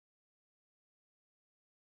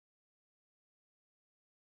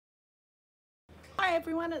Hi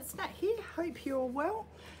everyone, it's Nat here. Hope you're well.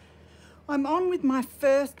 I'm on with my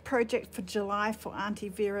first project for July for Aunty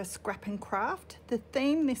Vera Scrap and Craft. The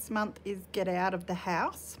theme this month is Get Out of the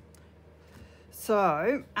House.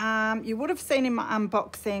 So you would have seen in my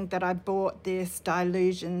unboxing that I bought this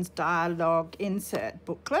Delusions Dialogue insert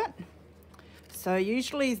booklet. So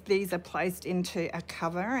usually these are placed into a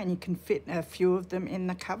cover and you can fit a few of them in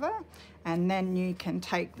the cover, and then you can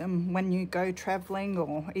take them when you go traveling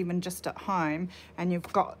or even just at home, and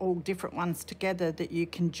you've got all different ones together that you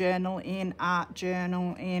can journal in, art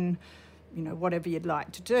journal in, you know, whatever you'd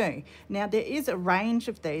like to do. Now there is a range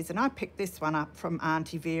of these, and I picked this one up from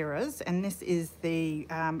Aunty Vera's, and this is the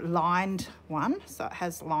lined one, so it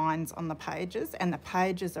has lines on the pages, and the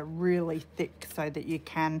pages are really thick so that you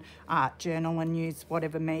can art journal and use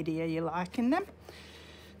whatever media you like in them.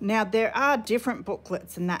 Now there are different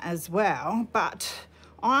booklets in that as well, but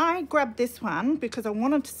I grabbed this one because I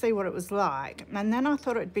wanted to see what it was like, and then I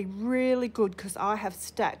thought it'd be really good because I have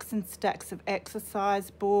stacks and stacks of exercise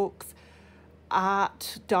books,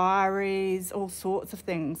 art diaries, all sorts of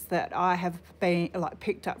things that I have been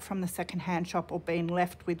picked up from the second-hand shop or been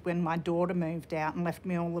left with when my daughter moved out and left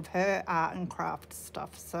me all of her art and craft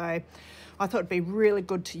stuff. So I thought it'd be really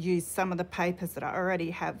good to use some of the papers that I already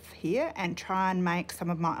have here and try and make some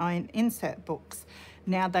of my own insert books.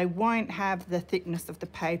 Now they won't have the thickness of the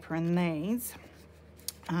paper in these.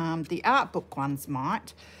 The art book ones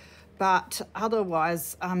might, but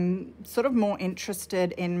otherwise I'm sort of more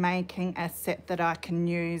interested in making a set that I can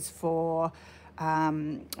use for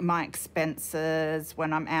my expenses.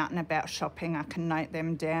 When I'm out and about shopping, I can note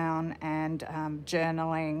them down, and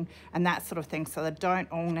journaling and that sort of thing, so they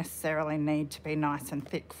don't all necessarily need to be nice and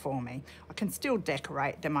thick for me. I can still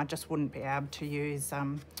decorate them, I just wouldn't be able to use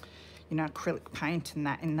you know, acrylic paint and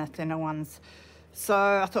that in the thinner ones. So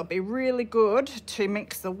I thought it'd be really good to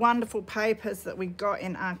mix the wonderful papers that we got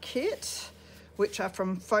in our kit, which are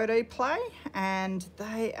from Photo Play, and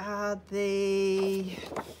they are the,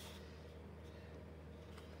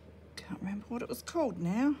 can't remember what it was called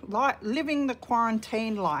now, like Living the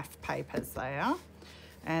Quarantine Life papers they are,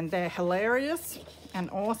 and they're hilarious and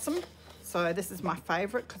awesome. So this is my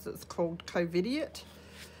favourite because it's called COVIDiot.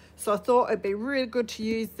 So I thought it'd be really good to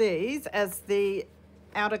use these as the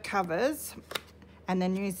outer covers, and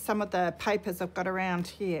then use some of the papers I've got around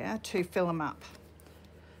here to fill them up.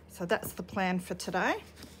 So that's the plan for today.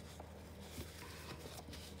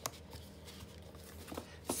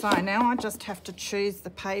 So now I just have to choose the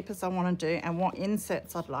papers I want to do and what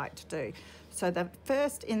inserts I'd like to do. So the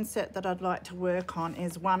first insert that I'd like to work on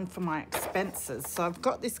is one for my expenses. So I've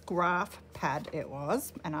got this graph pad, it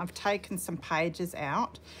was, and I've taken some pages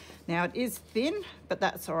out. Now it is thin, but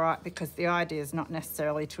that's all right because the idea is not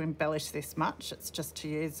necessarily to embellish this much. It's just to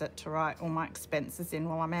use it to write all my expenses in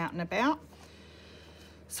while I'm out and about.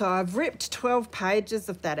 So I've ripped 12 pages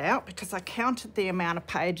of that out because I counted the amount of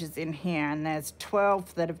pages in here, and there's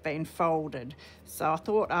 12 that have been folded. So I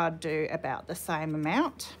thought I'd do about the same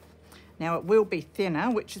amount. Now it will be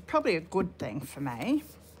thinner, which is probably a good thing for me.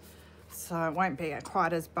 So it won't be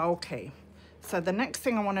quite as bulky. So the next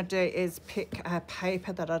thing I want to do is pick a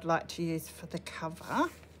paper that I'd like to use for the cover.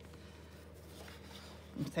 I'm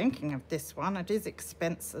thinking of this one. It is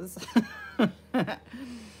expenses.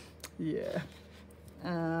 Yeah.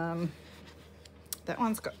 That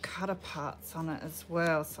one's got cutter parts on it as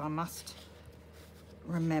well, so I must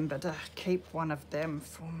remember to keep one of them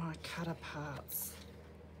for my cutter parts.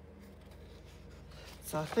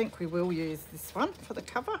 So I think we will use this one for the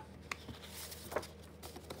cover.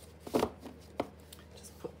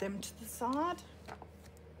 Them to the side.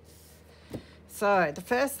 So the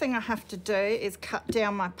first thing I have to do is cut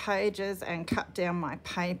down my pages and cut down my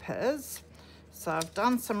papers. So I've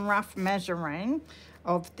done some rough measuring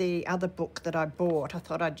of the other book that I bought. I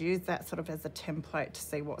thought I'd use that sort of as a template to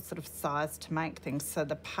see what sort of size to make things. So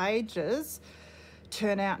the pages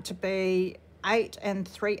turn out to be 8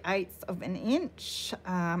 3/8 of an inch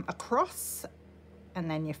across, and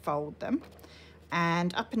then you fold them.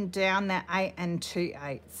 And up and down they're 8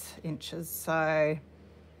 2/8 inches. So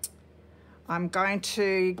I'm going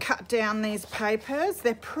to cut down these papers.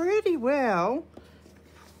 They're pretty well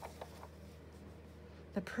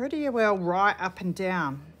right up and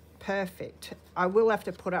down. Perfect. I will have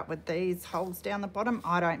to put up with these holes down the bottom.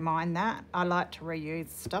 I don't mind that. I like to reuse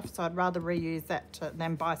stuff, so I'd rather reuse that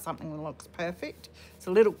than buy something that looks perfect. It's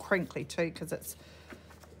a little crinkly too because it's,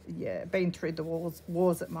 yeah, been through the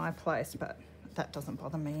wars at my place, but that doesn't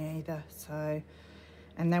bother me either. So,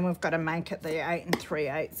 and then we've got to make it the 8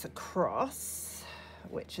 3/8 across,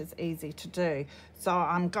 which is easy to do. So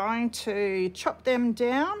I'm going to chop them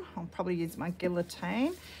down. I'll probably use my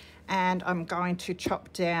guillotine, and I'm going to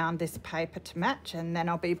chop down this paper to match, and then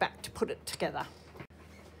I'll be back to put it together.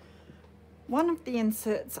 One of the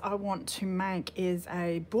inserts I want to make is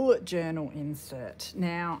a bullet journal insert.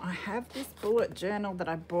 Now, I have this bullet journal that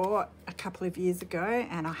I bought a couple of years ago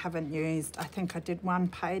and I haven't used. I think I did 1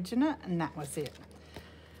 page in it and that was it.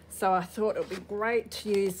 So I thought it would be great to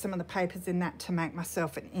use some of the papers in that to make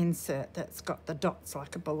myself an insert that's got the dots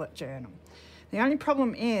like a bullet journal. The only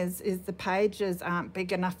problem is the pages aren't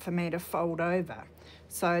big enough for me to fold over.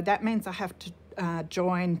 So that means I have to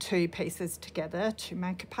join 2 pieces together to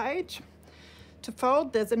make a page. To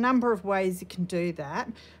fold, there's a number of ways you can do that.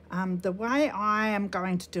 The way I am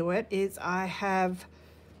going to do it is I have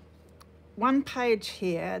 1 page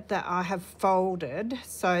here that I have folded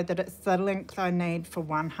so that it's the length I need for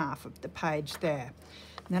 1/2 of the page there.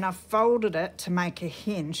 And then I've folded it to make a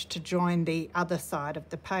hinge to join the other side of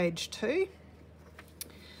the page too.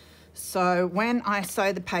 So when I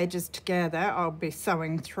sew the pages together, I'll be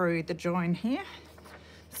sewing through the join here.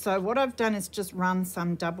 So what I've done is just run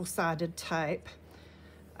some double-sided tape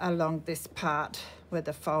along this part where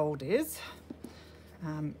the fold is.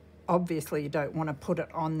 Obviously you don't want to put it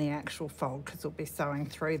on the actual fold because we'll be sewing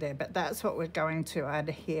through there, but that's what we're going to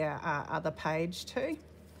adhere our other page to.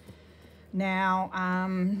 Now,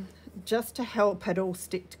 just to help it all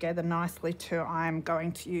stick together nicely too, I'm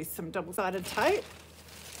going to use some double-sided tape.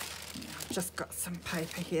 I've just got some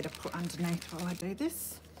paper here to put underneath while I do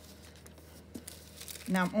this.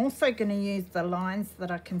 Now I'm also going to use the lines that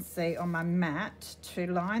I can see on my mat to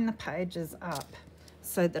line the pages up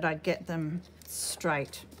so that I get them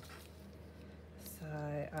straight. So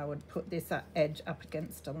I would put this edge up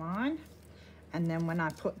against a line, and then when I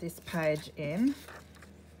put this page in,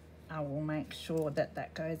 I will make sure that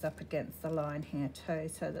that goes up against the line here too,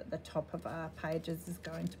 so that the top of our pages is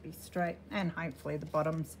going to be straight, and hopefully the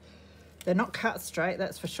bottoms. They're not cut straight,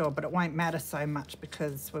 that's for sure, but it won't matter so much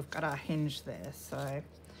because we've got our hinge there. So,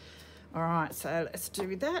 all right, so let's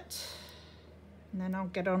do that. And then I'll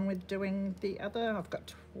get on with doing the other. I've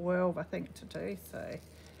got 12, I think, to do, so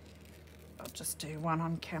I'll just do one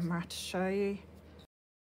on camera to show you.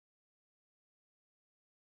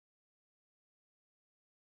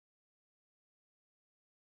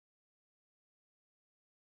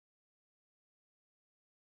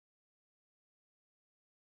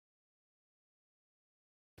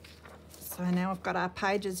 So now we've got our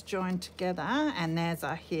pages joined together and there's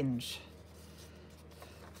our hinge.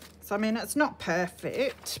 So I mean, it's not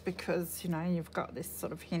perfect because, you know, you've got this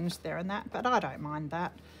sort of hinge there and that, but I don't mind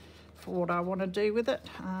that for what I want to do with it.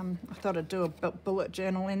 I thought I'd do a bullet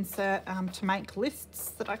journal insert to make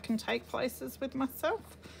lists that I can take places with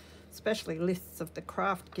myself, especially lists of the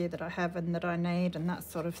craft gear that I have and that I need and that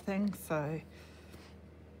sort of thing. So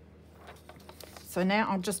now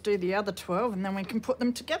I'll just do the other 12 and then we can put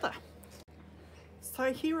them together.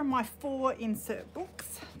 So here are my 4 insert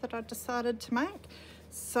books that I decided to make.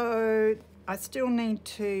 So I still need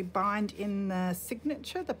to bind in the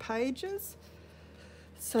signature, the pages.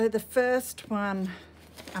 So the first one,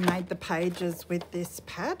 I made the pages with this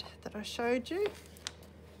pad that I showed you,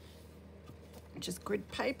 which is grid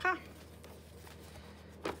paper.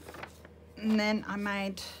 And then I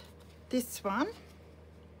made this one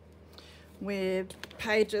with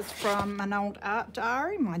pages from an old art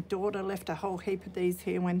diary. My daughter left a whole heap of these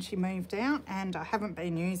here when she moved out, and I haven't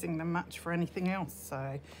been using them much for anything else,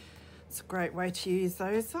 so it's a great way to use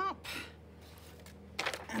those up.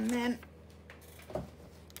 And then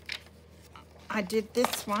I did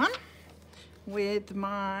this one with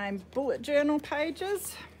my bullet journal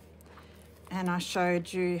pages, and I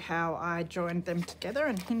showed you how I joined them together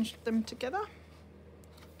and hinged them together.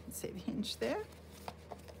 You can see the hinge there.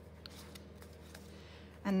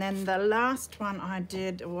 And then the last one I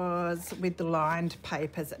did was with the lined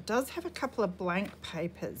papers. It does have a couple of blank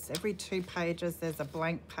papers. Every 2 pages there's a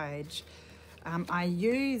blank page. I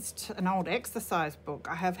used an old exercise book.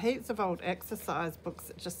 I have heaps of old exercise books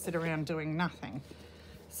that just sit around doing nothing.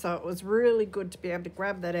 So it was really good to be able to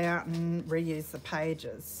grab that out and reuse the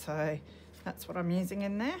pages. So that's what I'm using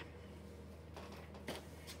in there.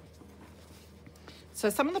 So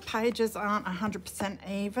some of the pages aren't 100%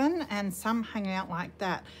 even and some hang out like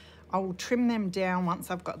that. I will trim them down once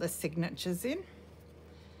I've got the signatures in,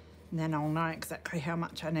 and then I'll know exactly how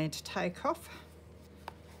much I need to take off.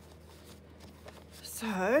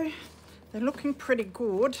 So they're looking pretty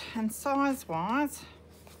good, and size-wise,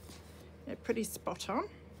 they're pretty spot on.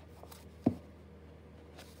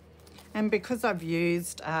 And because I've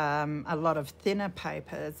used a lot of thinner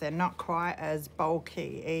papers, they're not quite as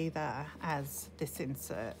bulky either as this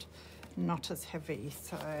insert, not as heavy.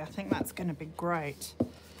 So I think that's going to be great.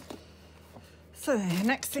 So the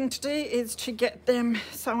next thing to do is to get them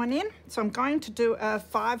sewn in. So I'm going to do a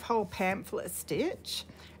 5-hole pamphlet stitch,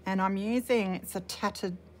 and I'm using, it's a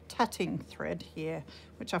tatting thread here,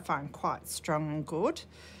 which I find quite strong and good.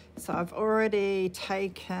 So I've already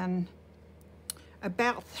taken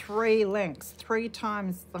about 3 lengths, 3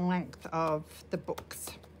 times the length of the books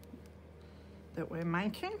that we're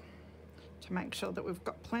making, to make sure that we've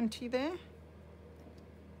got plenty there.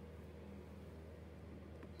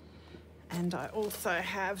 And I also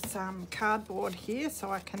have some cardboard here so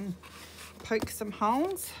I can poke some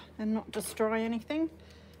holes and not destroy anything.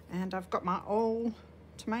 And I've got my awl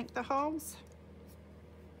to make the holes.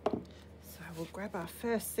 So we'll grab our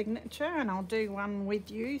first signature, and I'll do one with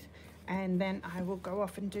you, and then I will go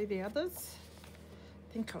off and do the others.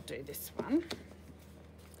 I think I'll do this one.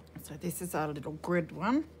 So this is our little grid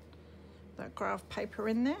one, that graph paper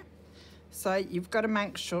in there. So you've got to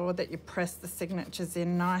make sure that you press the signatures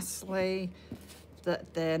in nicely,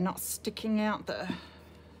 that they're not sticking out the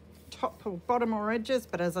top or bottom or edges,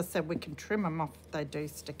 but as I said, we can trim them off if they do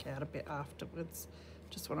stick out a bit afterwards.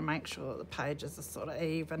 Just want to make sure that the pages are sort of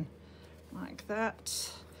even like that.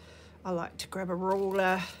 I like to grab a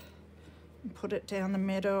ruler and put it down the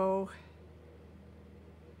middle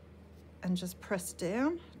and just press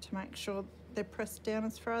down to make sure they're pressed down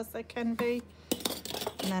as far as they can be.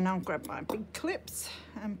 And then I'll grab my big clips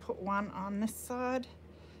and put one on this side.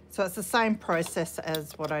 So it's the same process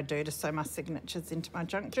as what I do to sew my signatures into my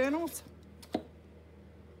junk journals.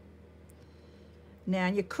 Now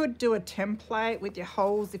you could do a template with your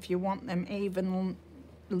holes if you want them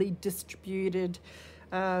evenly distributed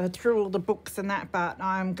through all the books and that, but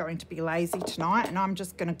I'm going to be lazy tonight and I'm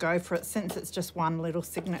just going to go for it. Since it's just one little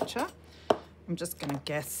signature, I'm just going to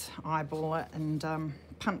guess, eyeball it, and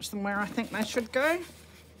punch them where I think they should go.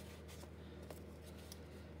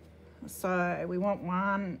 So we want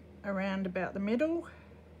one around about the middle.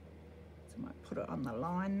 So I might put it on the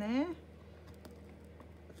line there.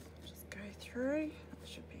 Just go through, that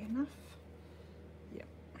should be enough. Yep.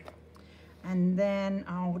 And then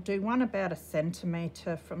I'll do one about 1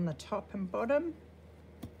 centimetre from the top and bottom.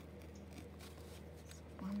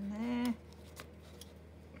 So one there.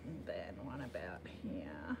 And then one about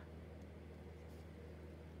here.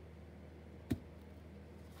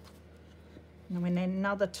 And we need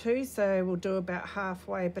another 2, so we'll do about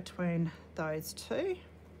halfway between those 2.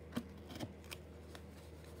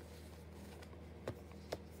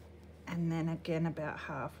 And then again about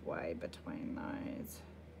halfway between those.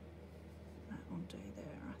 That will do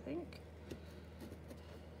there, I think.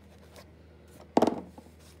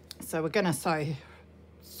 So we're going to sew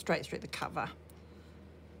straight through the cover.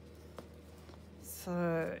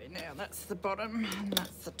 So now that's the bottom and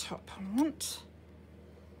that's the top I want.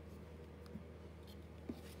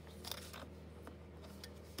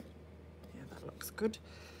 Good.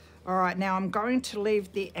 All right, now I'm going to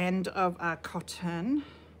leave the end of our cotton,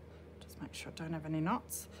 just make sure I don't have any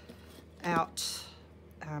knots, out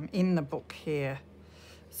in the book here.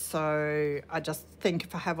 So I just think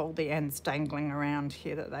if I have all the ends dangling around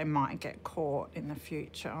here that they might get caught in the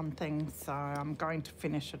future on things. So I'm going to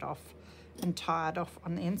finish it off and tie it off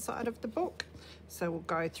on the inside of the book. So we'll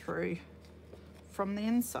go through from the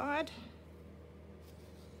inside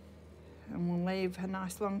and we'll leave a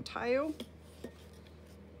nice long tail.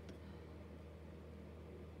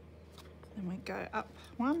 Then we go up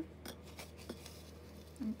one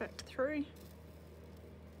and back through,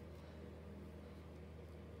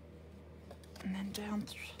 and then down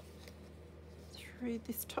through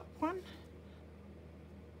this top one.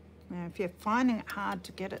 Now if you're finding it hard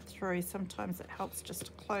to get it through, sometimes it helps just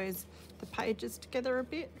to close the pages together a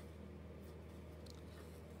bit.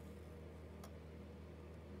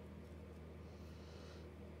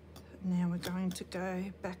 Now we're going to go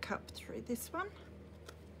back up through this one.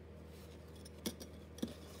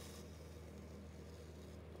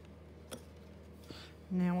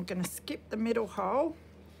 Now we're going to skip the middle hole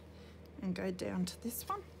and go down to this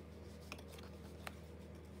one.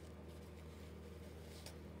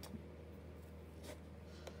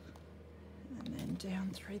 And then down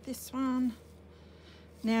through this one.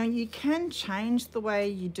 Now you can change the way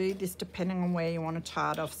you do this depending on where you want to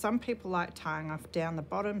tie it off. Some people like tying off down the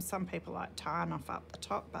bottom, some people like tying off up the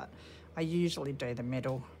top, but I usually do the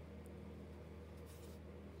middle.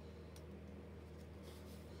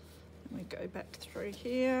 We go back through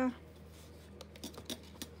here.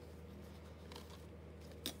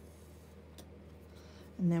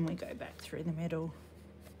 And then we go back through the middle.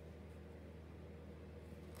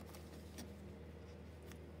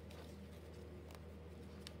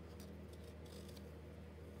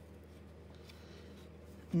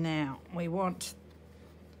 Now we want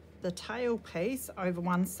the tail piece over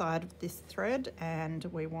one side of this thread, and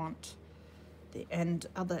we want the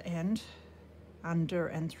other end under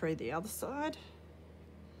and through the other side.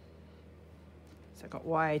 So I've got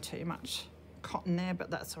way too much cotton there,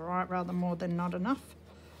 but that's all right, rather more than not enough.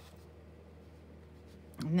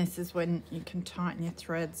 And this is when you can tighten your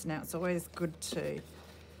threads. Now it's always good to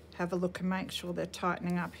have a look and make sure they're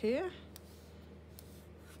tightening up here.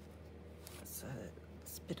 So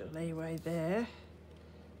it's a bit of leeway there.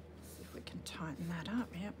 See if we can tighten that up.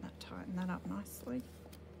 Yep, that tightened that up nicely.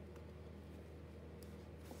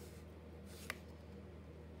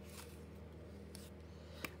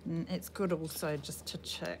 And it's good also just to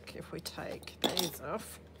check if we take these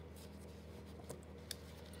off.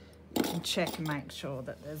 You can check and make sure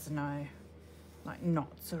that there's no like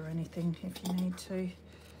knots or anything if you need to.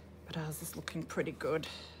 But ours is looking pretty good.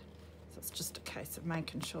 So it's just a case of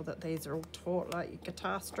making sure that these are all taut like your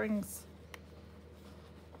guitar strings.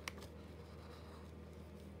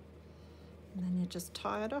 And then you just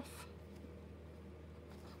tie it off.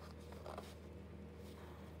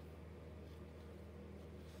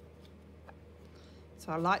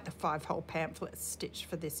 So I like the 5-hole pamphlet stitch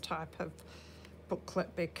for this type of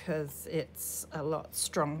booklet because it's a lot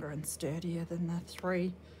stronger and sturdier than the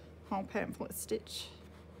 3-hole pamphlet stitch.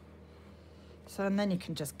 So, and then you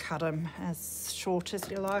can just cut them as short as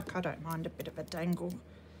you like. I don't mind a bit of a dangle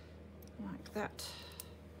like that.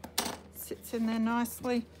 Sits in there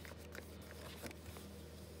nicely.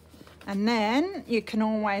 And then you can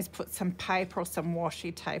always put some paper or some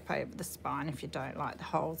washi tape over the spine if you don't like the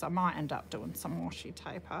holes. I might end up doing some washi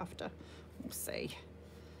tape after. We'll see.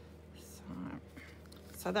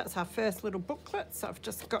 So that's our first little booklet. So I've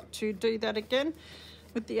just got to do that again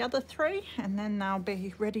with the other 3, and then they'll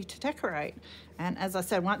be ready to decorate. And as I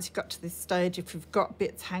said, once you've got to this stage, if you've got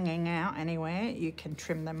bits hanging out anywhere, you can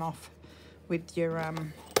trim them off with your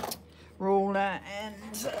ruler, and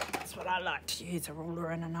that's what I like to use, a ruler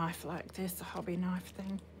and a knife like this, a hobby knife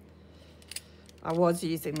thing. I was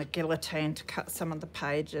using the guillotine to cut some of the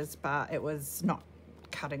pages, but it was not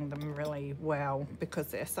cutting them really well because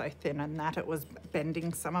they're so thin, and that it was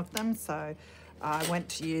bending some of them. So I went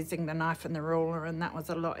to using the knife and the ruler, and that was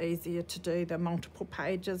a lot easier to do the multiple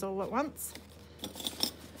pages all at once.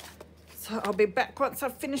 So I'll be back once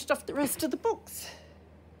I've finished off the rest of the books.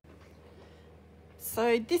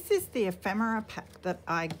 So this is the ephemera pack that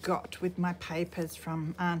I got with my papers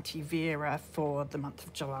from Aunty Vera for the month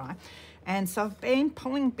of July. And so I've been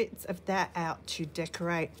pulling bits of that out to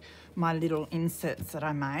decorate my little inserts that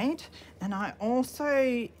I made. And I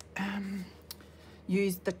also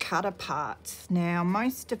used the cutter parts. Now,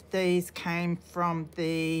 most of these came from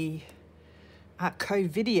the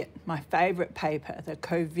Covidiot, my favourite paper, the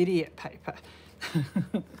Covidiot paper.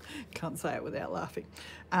 Can't say it without laughing.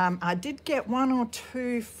 I did get 1 or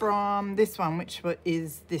 2 from this one, which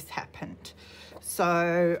is This Happened.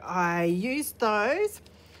 So I used those,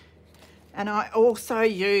 and I also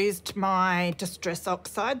used my Distress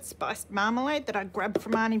Oxide Spiced Marmalade that I grabbed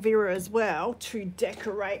from Aunty Vera as well to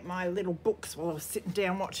decorate my little books while I was sitting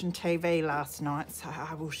down watching TV last night. So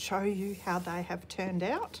I will show you how they have turned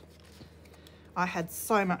out. I had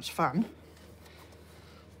so much fun.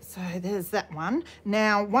 So there's that one.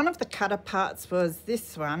 Now, one of the cutter parts was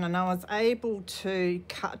this one, and I was able to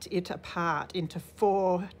cut it apart into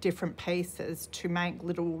 4 different pieces to make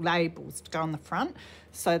little labels to go on the front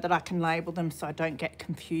so that I can label them so I don't get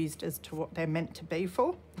confused as to what they're meant to be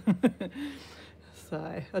for.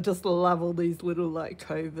 So I just love all these little like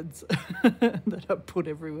COVIDs that I put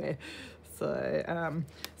everywhere. So,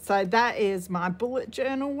 so that is my bullet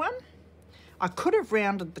journal one. I could have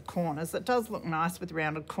rounded the corners. It does look nice with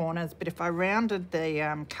rounded corners, but if I rounded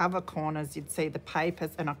the cover corners, you'd see the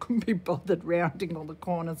papers, and I couldn't be bothered rounding all the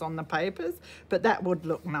corners on the papers, but that would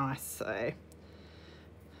look nice.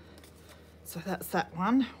 So that's that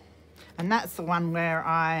one. And that's the one where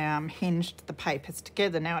I hinged the papers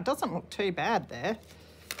together. Now, it doesn't look too bad there.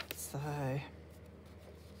 So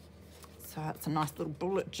it's a nice little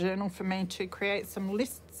bullet journal for me to create some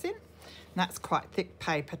lists in. And that's quite thick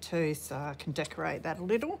paper too, so I can decorate that a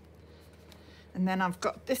little. And then I've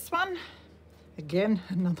got this one. Again,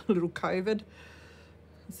 another little COVID.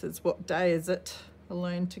 This is what day is it?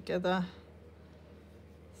 Alone together.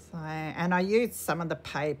 So, and I used some of the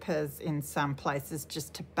papers in some places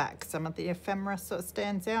just to back some of the ephemera so it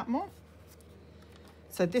stands out more.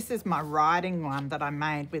 So this is my writing one that I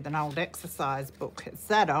made with an old exercise book. It's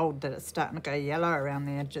that old that it's starting to go yellow around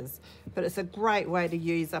the edges. But it's a great way to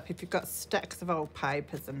use up if you've got stacks of old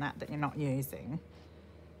papers and that you're not using.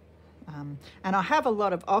 And I have a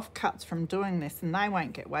lot of offcuts from doing this, and they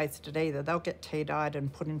won't get wasted either. They'll get tea dyed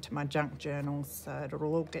and put into my junk journals, so it'll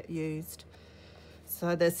all get used.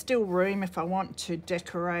 So there's still room if I want to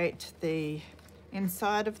decorate the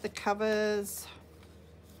inside of the covers.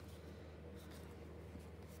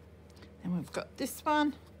 And we've got this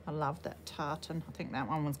one. I love that tartan. I think that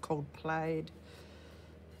one was called Plaid.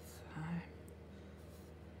 So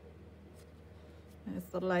there's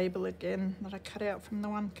the label again that I cut out from the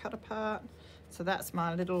one cut apart. So that's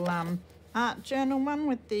my little art journal one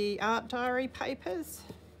with the art diary papers.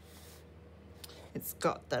 It's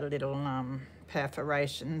got the little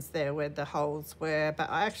perforations there where the holes were, but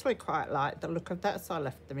I actually quite like the look of that, so I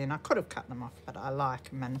left them in. I could have cut them off, but I like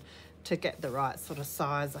them, and to get the right sort of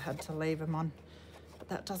size I had to leave them on, but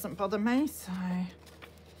that doesn't bother me. So,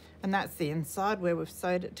 and that's the inside where we've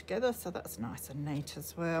sewed it together, so that's nice and neat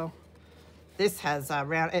as well. This has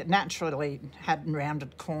it naturally had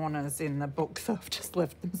rounded corners in the book, so I've just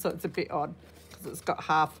left them, so it's a bit odd because it's got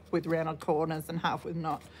half with rounded corners and half with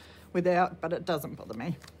not without, but it doesn't bother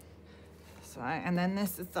me. So, and then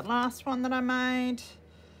this is the last one that I made.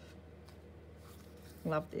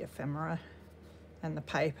 Love the ephemera and the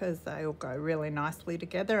papers, they all go really nicely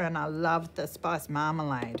together, and I love the spice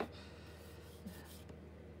marmalade.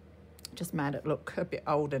 Just made it look a bit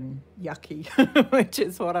old and yucky, which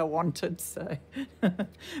is what I wanted, so.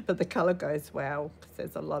 But the colour goes well because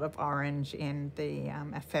there's a lot of orange in the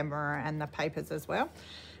ephemera and the papers as well.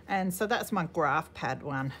 And so that's my graph pad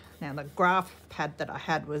one. Now the graph pad that I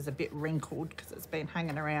had was a bit wrinkled because it's been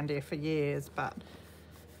hanging around here for years, but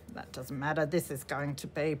that doesn't matter. This is going to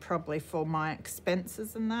be probably for my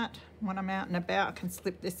expenses and that. When I'm out and about, I can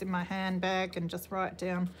slip this in my handbag and just write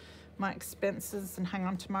down my expenses and hang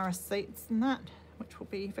on to my receipts and that, which will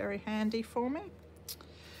be very handy for me.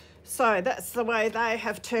 So that's the way they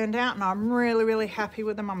have turned out, and I'm really, really happy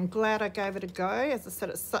with them. I'm glad I gave it a go. As I said,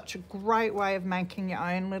 it's such a great way of making your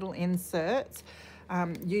own little inserts.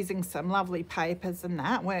 Using some lovely papers and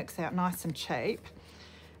that works out nice and cheap.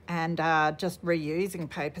 And just reusing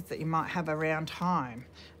papers that you might have around home.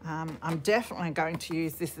 I'm definitely going to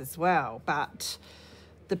use this as well, but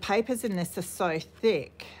the papers in this are so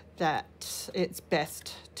thick that it's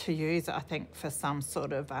best to use, I think, for some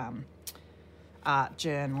sort of art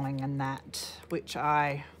journaling and that, which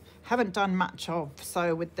I haven't done much of.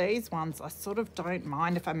 So with these ones, I sort of don't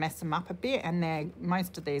mind if I mess them up a bit, and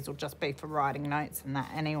most of these will just be for writing notes and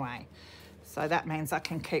that anyway. So that means I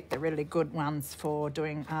can keep the really good ones for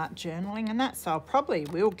doing art journaling and that. So I probably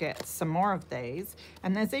will get some more of these,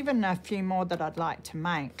 and there's even a few more that I'd like to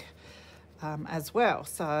make as well.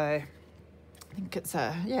 So I think it's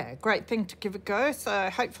a great thing to give a go. So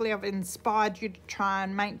hopefully I've inspired you to try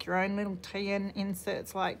and make your own little TN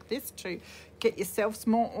inserts like this to get yourselves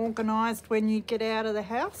more organised when you get out of the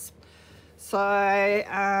house. So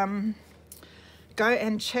go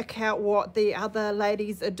and check out what the other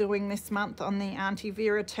ladies are doing this month on the Aunty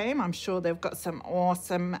Vera team. I'm sure they've got some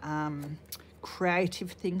awesome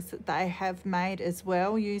creative things that they have made as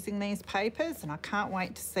well using these papers, and I can't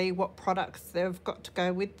wait to see what products they've got to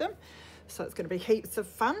go with them. So it's going to be heaps of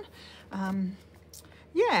fun.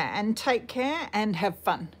 Yeah, and take care and have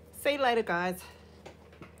fun. See you later, guys.